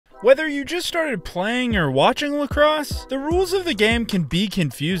Whether you just started playing or watching lacrosse, the rules of the game can be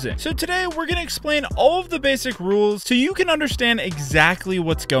confusing. So today we're going to explain all of the basic rules so you can understand exactly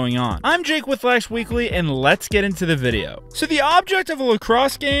what's going on. I'm Jake with Lax Weekly, and let's get into the video. So the object of a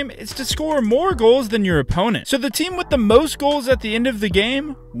lacrosse game is to score more goals than your opponent. So the team with the most goals at the end of the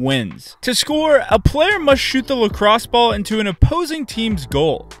game wins. To score, a player must shoot the lacrosse ball into an opposing team's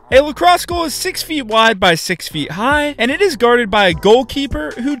goal. A lacrosse goal is 6 feet wide by 6 feet high, and it is guarded by a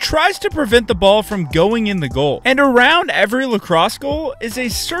goalkeeper who tries to prevent the ball from going in the goal. And around every lacrosse goal is a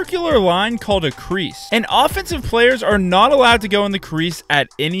circular line called a crease. And offensive players are not allowed to go in the crease at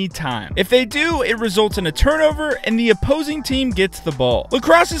any time. If they do, it results in a turnover and the opposing team gets the ball.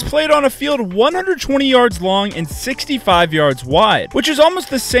 Lacrosse is played on a field 120 yards long and 65 yards wide, which is almost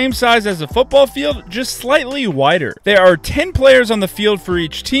the same size as a football field, just slightly wider. There are 10 players on the field for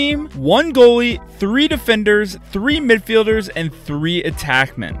each team, 1 goalie, 3 defenders, 3 midfielders, and 3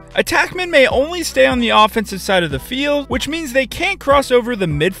 attackmen. Attackmen may only stay on the offensive side of the field, which means they can't cross over the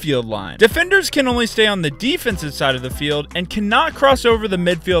midfield line. Defenders can only stay on the defensive side of the field and cannot cross over the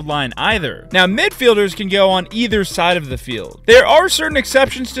midfield line either. Now, midfielders can go on either side of the field. There are certain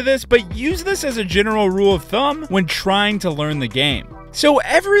exceptions to this, but use this as a general rule of thumb when trying to learn the game. So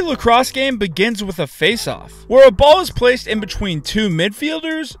every lacrosse game begins with a face-off, where a ball is placed in between 2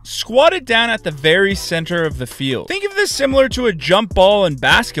 midfielders, squatted down at the very center of the field. Think of this similar to a jump ball in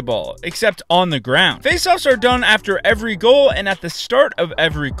basketball, except on the ground. Face-offs are done after every goal and at the start of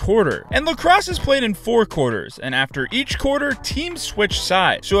every quarter. And lacrosse is played in 4 quarters, and after each quarter, teams switch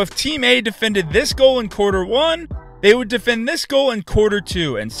sides. So if Team A defended this goal in quarter 1, they would defend this goal in quarter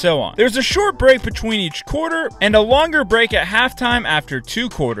 2, and so on. There's a short break between each quarter, and a longer break at halftime after 2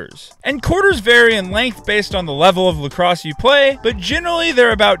 quarters. And quarters vary in length based on the level of lacrosse you play, but generally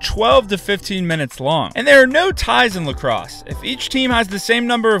they're about 12 to 15 minutes long. And there are no ties in lacrosse. If each team has the same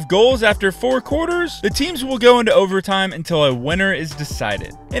number of goals after 4 quarters, the teams will go into overtime until a winner is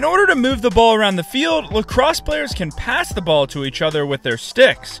decided. In order to move the ball around the field, lacrosse players can pass the ball to each other with their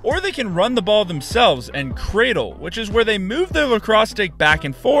sticks, or they can run the ball themselves and cradle, which is where they move their lacrosse stick back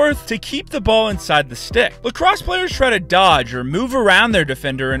and forth to keep the ball inside the stick. Lacrosse players try to dodge or move around their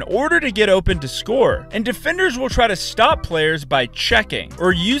defender in order to get open to score, and defenders will try to stop players by checking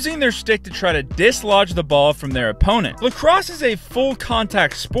or using their stick to try to dislodge the ball from their opponent. Lacrosse is a full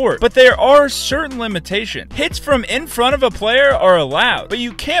contact sport, but there are certain limitations. Hits from in front of a player are allowed, but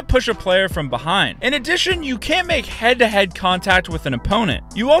you can't push a player from behind. In addition, you can't make head-to-head contact with an opponent.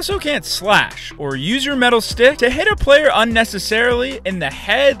 You also can't slash or use your metal stick to hit a player unnecessarily in the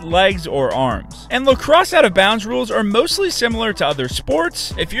head, legs, or arms. And lacrosse out of bounds rules are mostly similar to other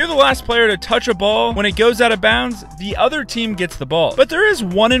sports. If you're the last player to touch a ball when it goes out of bounds, the other team gets the ball. But there is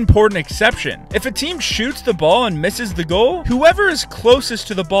one important exception. If a team shoots the ball and misses the goal, whoever is closest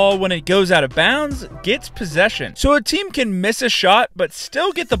to the ball when it goes out of bounds gets possession. So a team can miss a shot but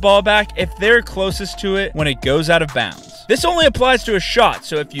still get the ball back if they're closest to it when it goes out of bounds. This only applies to a shot,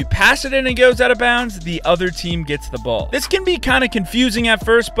 so if you pass it and it goes out of bounds, the other team gets the ball. This can be kind of confusing at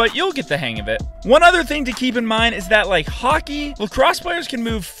first, but you'll get the hang of it. One other thing to keep in mind is that, like hockey, lacrosse players can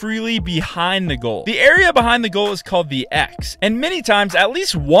move freely behind the goal. The area behind the goal is called the X, and many times at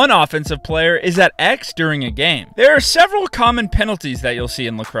least one offensive player is at X during a game. There are several common penalties that you'll see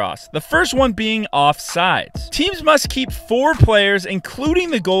in lacrosse, the first one being offsides. Teams must keep 4 players, including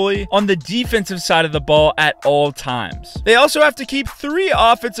the goalie, on the defensive side of the ball at all times. They also have to keep 3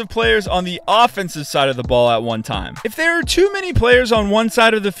 offensive players on the offensive side of the ball at one time. If there are too many players on one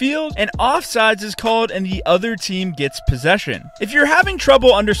side of the field, an offsides is called and the other team gets possession. If you're having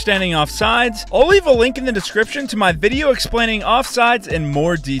trouble understanding offsides, I'll leave a link in the description to my video explaining offsides in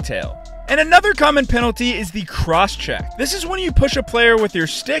more detail. And another common penalty is the cross check. This is when you push a player with your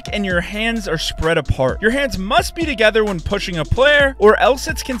stick and your hands are spread apart. Your hands must be together when pushing a player, or else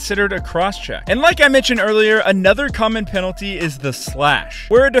it's considered a cross check. And like I mentioned earlier, another common penalty is the slash,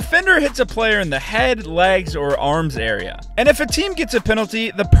 where a defender hits a player in the head, legs, or arms area. And if a team gets a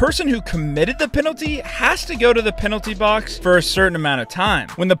penalty, the person who committed the penalty has to go to the penalty box for a certain amount of time.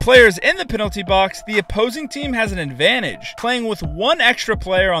 When the player is in the penalty box, the opposing team has an advantage, playing with 1 extra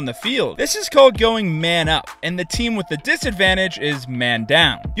player on the field. This is called going man up, and the team with the disadvantage is man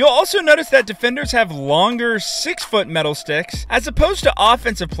down. You'll also notice that defenders have longer 6-foot metal sticks as opposed to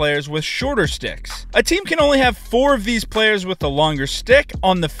offensive players with shorter sticks. A team can only have 4 of these players with the longer stick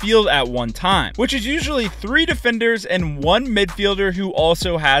on the field at one time, which is usually 3 defenders and 1 midfielder who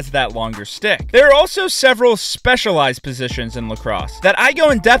also has that longer stick. There are also several specialized positions in lacrosse that I go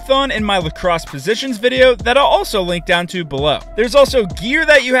in depth on in my lacrosse positions video that I'll also link down to below. There's also gear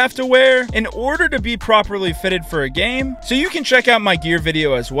that you have to wear wear in order to be properly fitted for a game, so you can check out my gear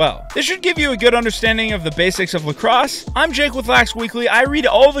video as well. This should give you a good understanding of the basics of lacrosse. I'm Jake with Lax Weekly. I read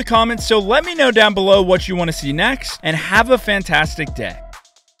all the comments, so let me know down below what you want to see next, and have a fantastic day.